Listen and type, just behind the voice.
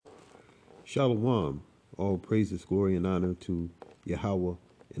Shalom. All praises, glory, and honor to Yahweh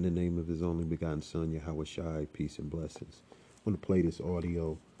in the name of his only begotten son, Yahweh Shai, peace and blessings. I want to play this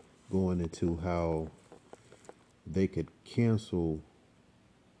audio going into how they could cancel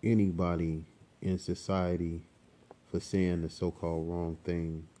anybody in society for saying the so-called wrong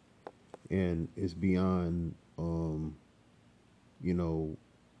thing. And it's beyond, you know,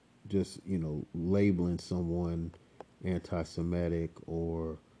 just, labeling someone anti-Semitic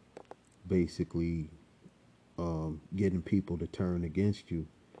or basically getting people to turn against you.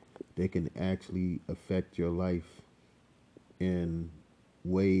 They can actually affect your life in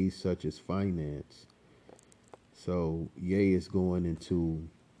ways such as finance. So Ye is going into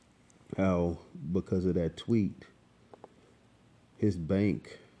how, because of that tweet, his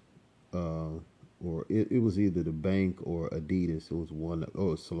bank, or it was either the bank or Adidas. It was one,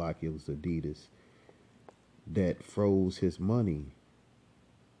 oh, Salaki, it was Adidas that froze his money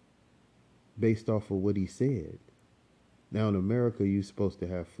based off of what he said. Now in America, you're supposed to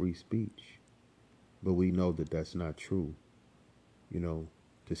have free speech, but we know that that's not true. To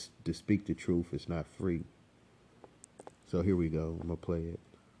speak the truth is not free. So here we go. I'm gonna play it.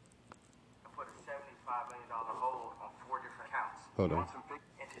 Put a $75 million hold on 4 different accounts. Hold on.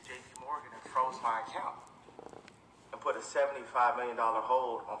 Into JP Morgan and froze my account. And put a $75 million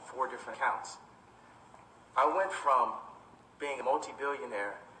hold on 4 different accounts. I went from being a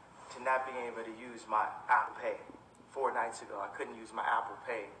multi-billionaire to not being able to use my Apple Pay. 4 nights ago, I couldn't use my Apple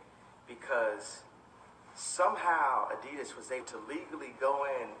Pay because somehow Adidas was able to legally go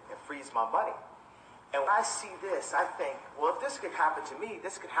in and freeze my money. And when I see this, I think, well, if this could happen to me,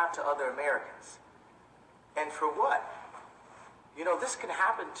 this could happen to other Americans. And for what? This can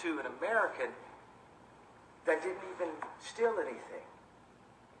happen to an American that didn't even steal anything,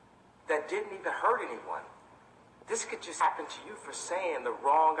 that didn't even hurt anyone. This could just happen to you for saying the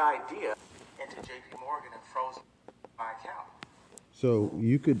wrong idea into JP Morgan and froze my account. So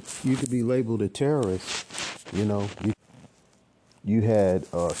you could be labeled a terrorist. You had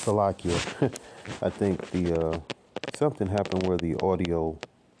Salakia. I think the something happened where the audio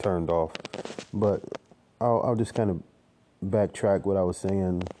turned off, but I'll just kind of backtrack what I was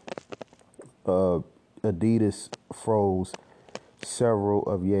saying. Adidas froze several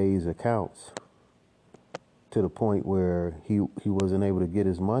of Ye's accounts to the point where he wasn't able to get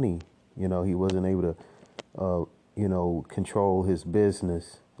his money. He wasn't able to control his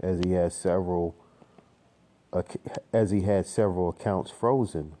business as he had several accounts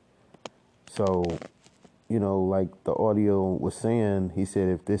frozen. So, like the audio was saying, he said,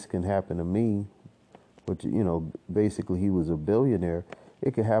 if this can happen to me, which, basically he was a billionaire,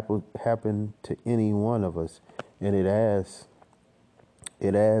 it could happen to any one of us. And it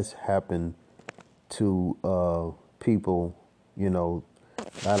has happened to people,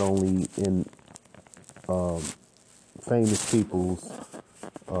 not only in famous people's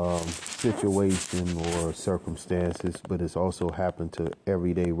situation or circumstances, but it's also happened to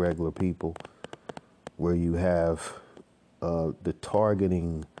everyday regular people, where you have the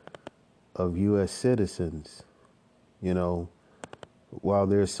targeting of U.S. citizens. While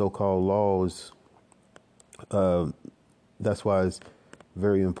there's so-called laws, that's why it's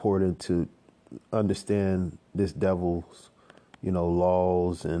very important to understand this devil's,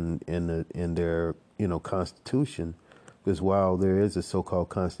 laws and in their, constitution. Because while there is a so-called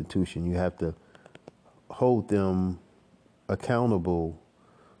constitution, you have to hold them accountable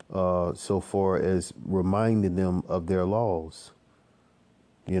so far as reminding them of their laws,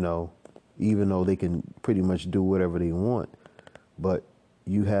 even though they can pretty much do whatever they want. But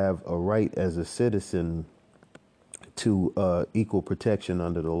you have a right as a citizen to equal protection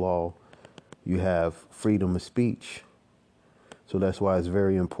under the law. You have freedom of speech. So that's why it's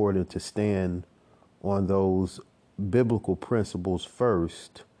very important to stand on those biblical principles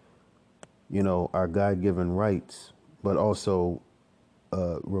first, our God-given rights, but also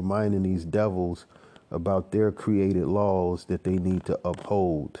reminding these devils about their created laws that they need to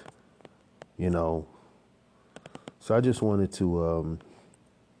uphold, So I just wanted to,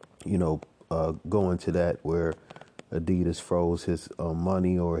 go into that where Adidas froze his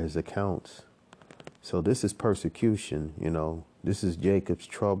money or his accounts. So this is persecution, This is Jacob's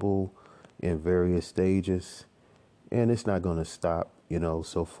trouble in various stages. And it's not going to stop,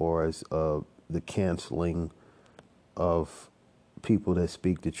 so far as the canceling of people that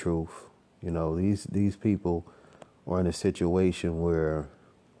speak the truth. These people are in a situation where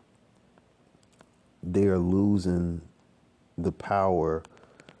they're losing the power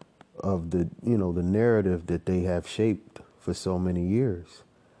of the narrative that they have shaped for so many years.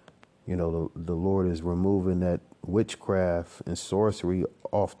 The Lord is removing witchcraft and sorcery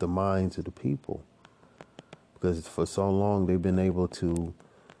off the minds of the people, because for so long they've been able to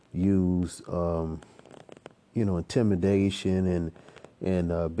use intimidation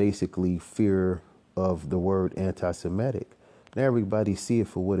and basically fear of the word anti-Semitic. Now everybody see it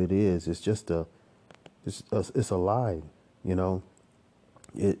for what it is. It's just it's a lie. You know,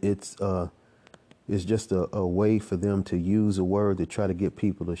 it's just a way for them to use a word to try to get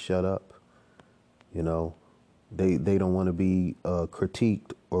people to shut up. You know, they don't want to be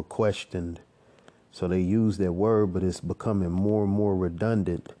critiqued or questioned, so they use that word, but it's becoming more and more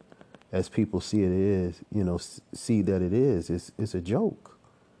redundant as people see it is, see that it is. It's a joke,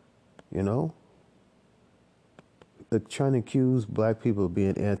 you know. Trying to accuse black people of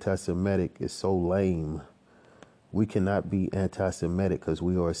being anti-Semitic is so lame. We cannot be anti-Semitic because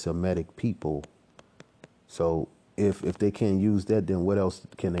we are a Semitic people. So if they can't use that, then what else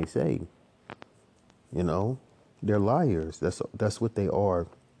can they say? You know, they're liars. That's what they are.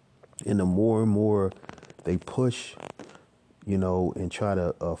 And the more and more they push, and try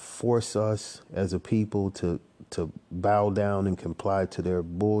to force us as a people to bow down and comply to their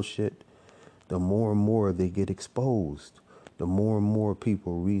bullshit, the more and more they get exposed. The more and more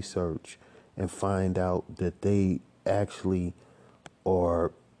people research and find out that they actually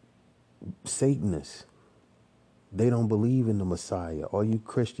are Satanists. They don't believe in the Messiah. All you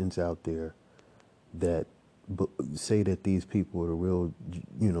Christians out there that say that these people are the real,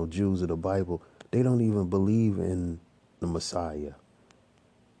 Jews of the Bible, they don't even believe in the Messiah.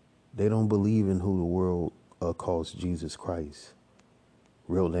 They don't believe in who the world calls Jesus Christ.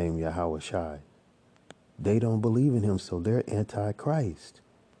 Real name Yahweh Shai. They don't believe in him, so they're anti-Christ.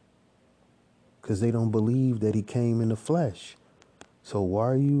 Because they don't believe that he came in the flesh. So why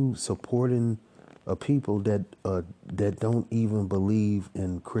are you supporting a people that don't even believe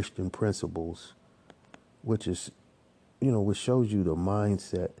in Christian principles, which is, which shows you the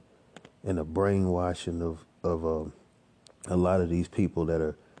mindset and the brainwashing of a lot of these people that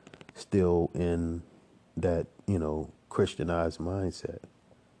are still in that, Christianized mindset.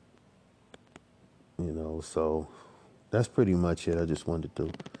 So that's pretty much it. I just wanted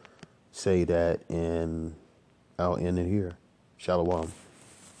to say that, and I'll end it here. Shalom.